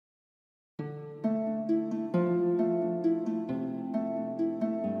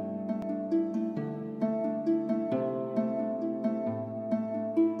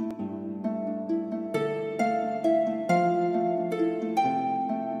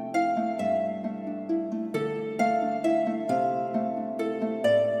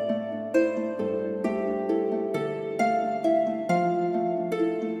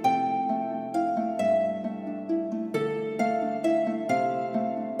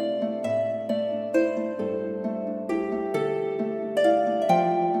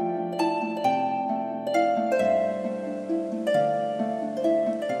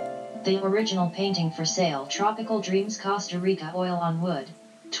original painting for sale, Tropical Dreams-Costa Rica, oil on wood,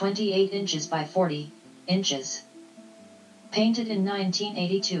 28 inches by 40 inches. Painted in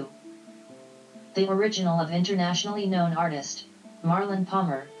 1982. The original of internationally known artist, Marlon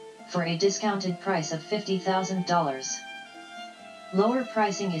Palmer, for a discounted price of $50,000. Lower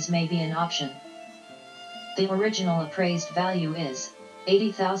pricing is maybe an option. The original appraised value is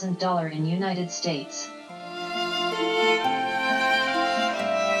 $80,000 in United States.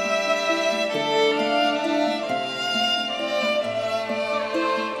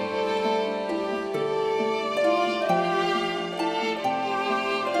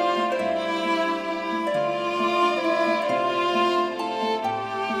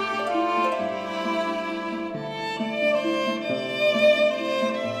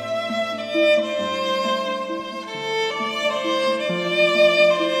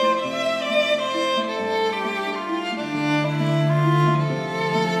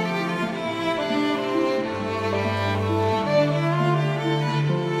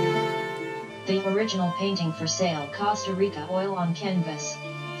 The original painting for sale, Costa Rica, oil on canvas,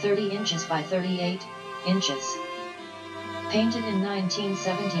 30 inches by 38 inches. Painted in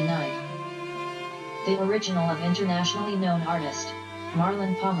 1979. The original of internationally known artist,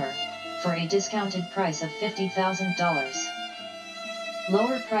 Marlon Palmer, for a discounted price of $50,000.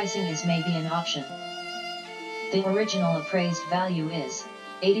 Lower pricing is maybe an option. The original appraised value is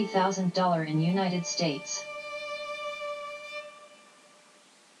 $80,000 in United States.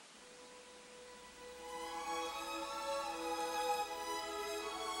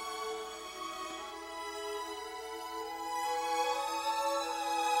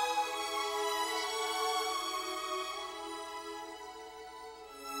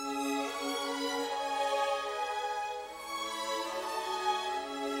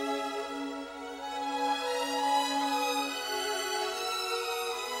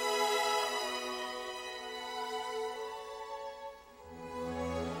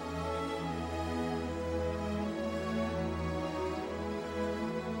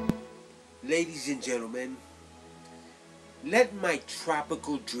 Ladies and gentlemen, let my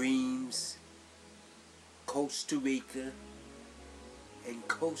tropical dreams, Costa Rica and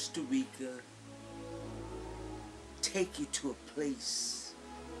Costa Rica, take you to a place,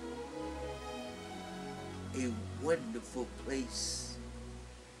 a wonderful place,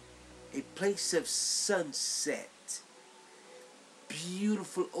 a place of sunset,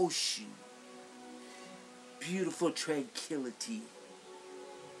 beautiful ocean, beautiful tranquility.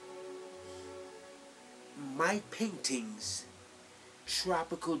 My paintings,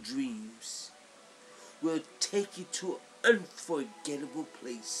 Tropical Dreams, will take you to an unforgettable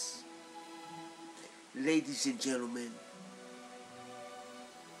place. Ladies and gentlemen,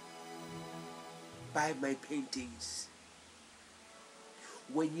 buy my paintings.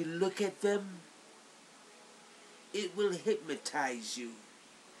 When you look at them, it will hypnotize you.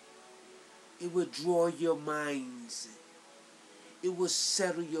 It will draw your minds. It will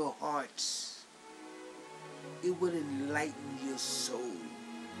settle your hearts. It will enlighten your soul.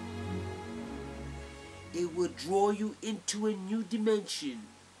 It will draw you into a new dimension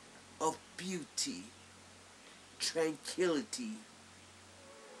of beauty, tranquility,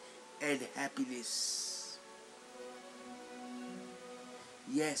 and happiness.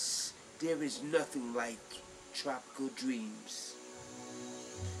 Yes, there is nothing like Tropical Dreams.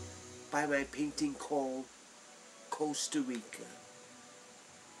 By my painting called Costa Rica.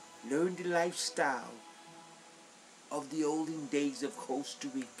 Learn the lifestyle of the olden days of Costa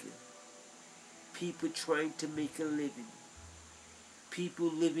Rica. People trying to make a living.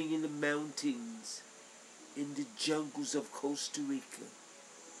 People living in the mountains, in the jungles of Costa Rica,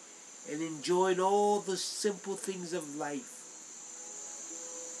 and enjoying all the simple things of life,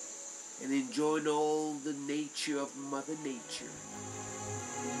 and enjoying all the nature of Mother Nature.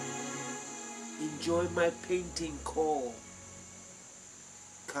 Enjoy my painting called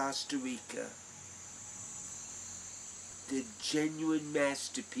Costa Rica. The genuine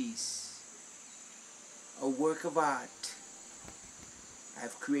masterpiece, a work of art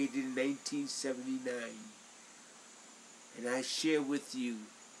I've created in 1979, and I share with you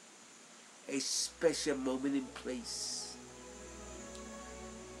a special moment in place.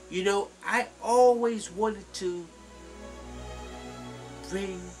 You know, I always wanted to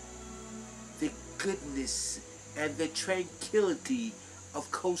bring the goodness and the tranquility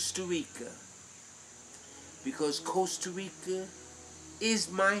of Costa Rica, because Costa Rica is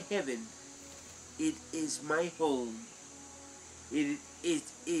my heaven. It is my home. It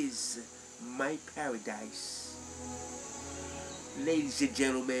is my paradise. Ladies and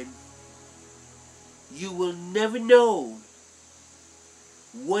gentlemen, you will never know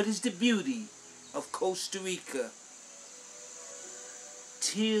what is the beauty of Costa Rica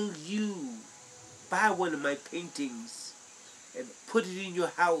till you buy one of my paintings and put it in your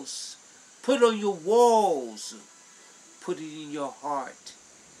house, put it on your walls, put it in your heart,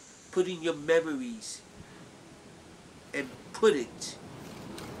 put it in your memories, and put it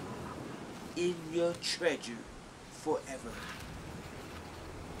in your treasure forever.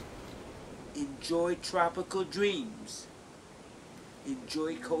 Enjoy tropical dreams.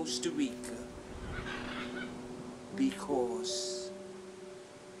 Enjoy Costa Rica, because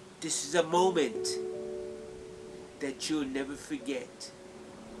this is a moment that you'll never forget.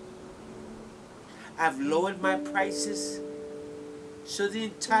 I've lowered my prices so the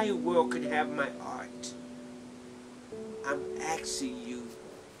entire world can have my art. I'm asking you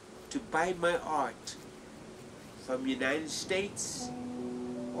to buy my art from United States,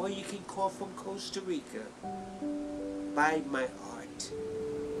 or you can call from Costa Rica. Buy my art.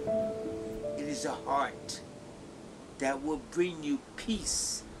 It is a heart that will bring you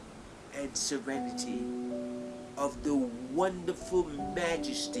peace and serenity of the wonderful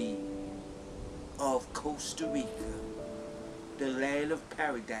majesty of Costa Rica, the land of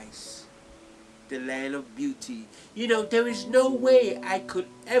paradise, the land of beauty. You know, there is no way I could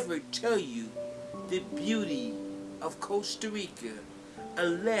ever tell you the beauty of Costa Rica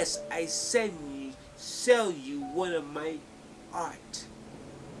unless I sell you one of my art.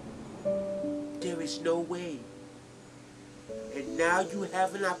 There is no way. And now you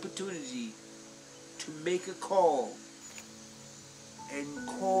have an opportunity to make a call and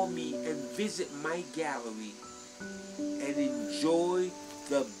call me and visit my gallery and enjoy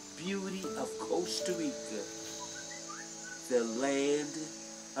the beauty of Costa Rica, the land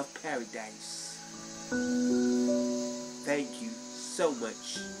of paradise. Thank you so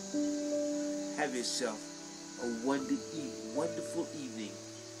much. Have yourself a wonderful evening,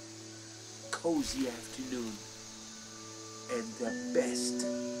 cozy afternoon, and the best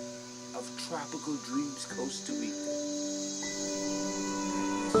of Tropical Dreams Costa Rica.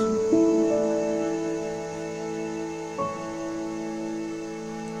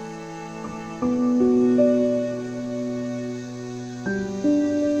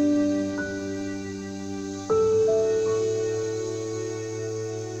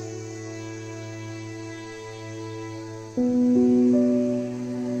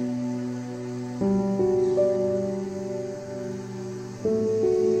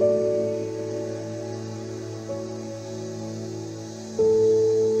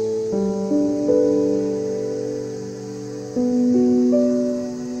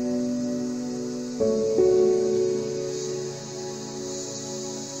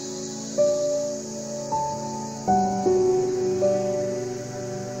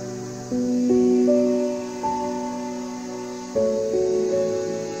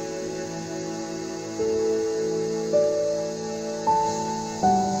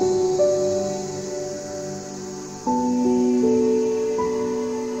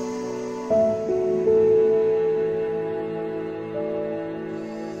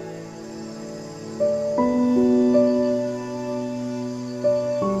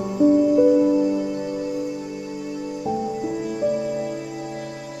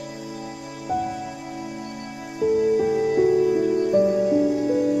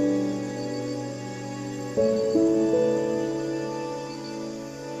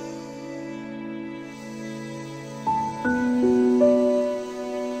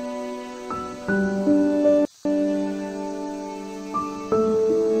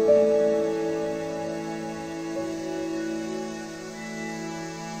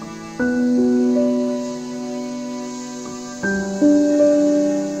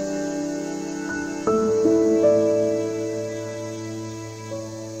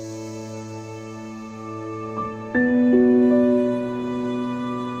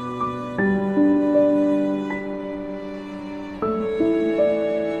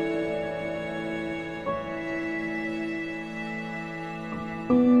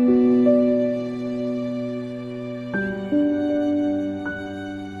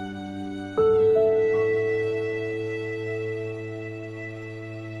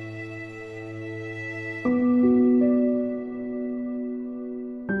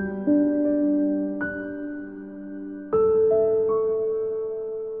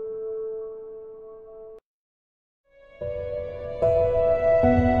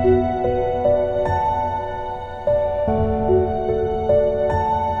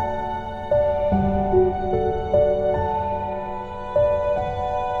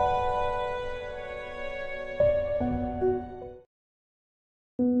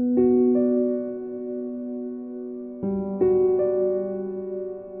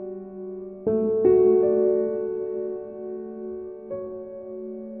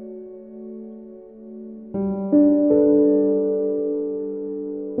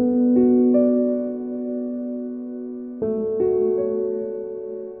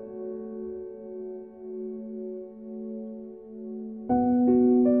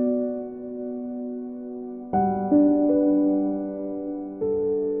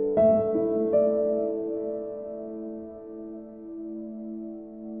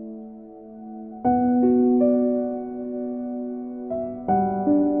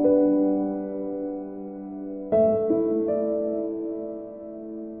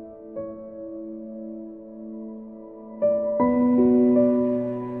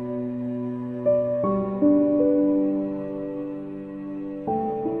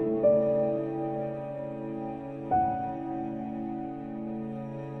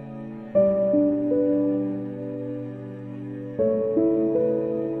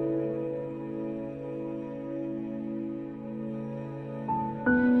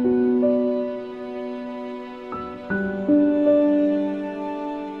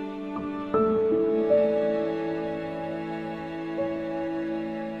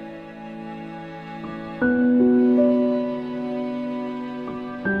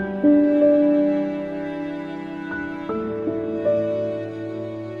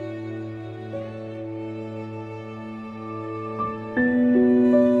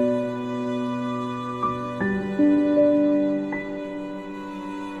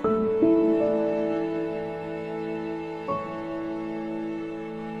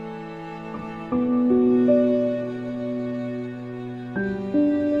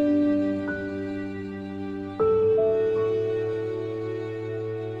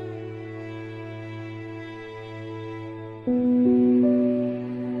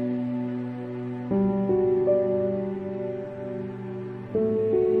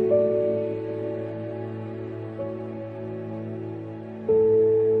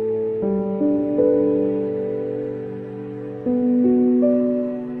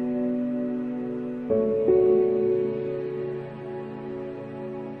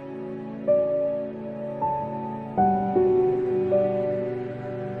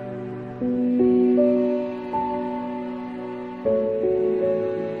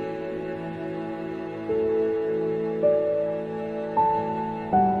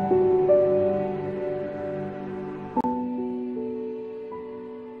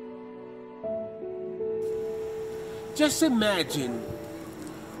 Just imagine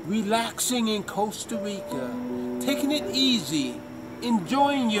relaxing in Costa Rica, taking it easy,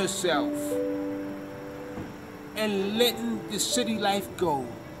 enjoying yourself, and letting the city life go.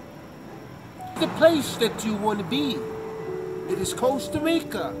 The place that you want to be, it is Costa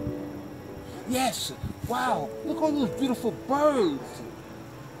Rica. Yes, wow, look at all those beautiful birds.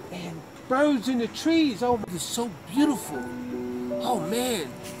 And birds in the trees, oh, it's so beautiful. Oh man,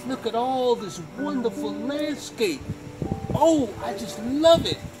 look at all this wonderful landscape. Oh, I just love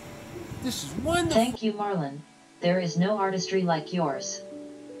it. This is wonderful. Thank you, Marlon. There is no artistry like yours.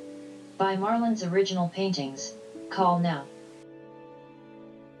 Buy Marlon's original paintings. Call now.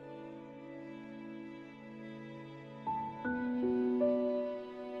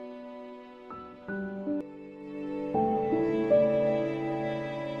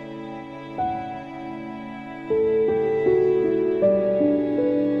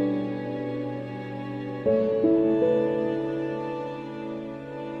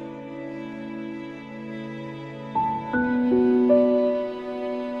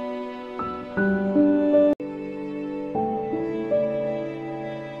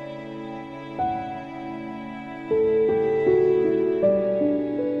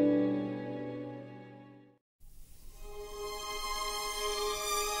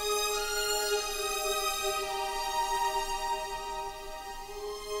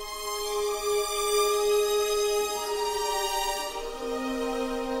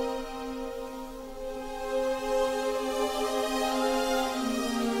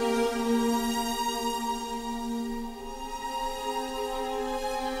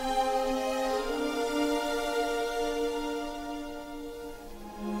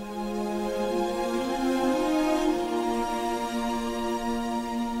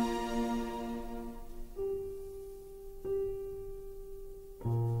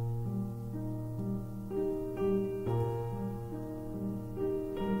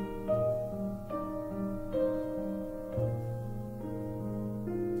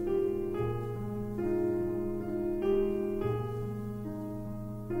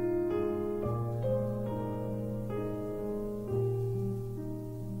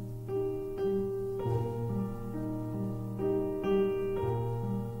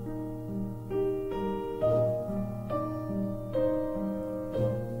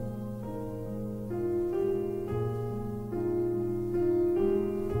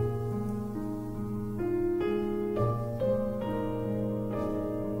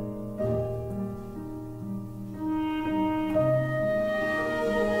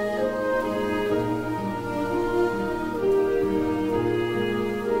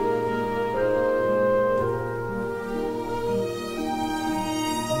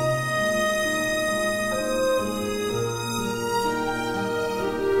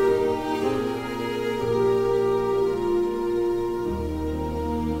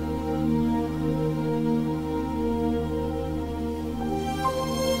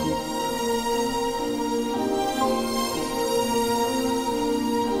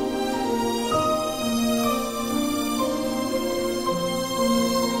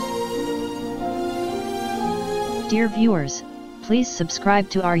 Dear viewers, please subscribe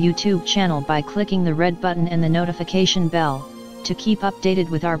to our YouTube channel by clicking the red button and the notification bell, to keep updated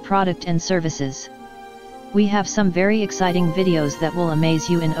with our product and services. We have some very exciting videos that will amaze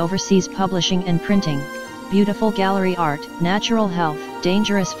you in overseas publishing and printing, beautiful gallery art, natural health,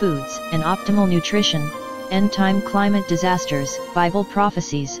 dangerous foods, and optimal nutrition, end-time climate disasters, Bible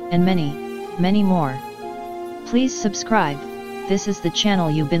prophecies, and many, many more. Please subscribe, this is the channel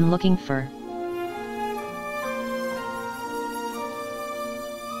you've been looking for.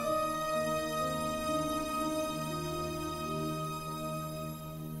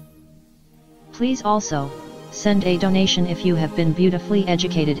 Please also send a donation if you have been beautifully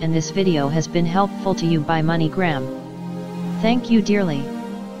educated and this video has been helpful to you by MoneyGram. Thank you dearly.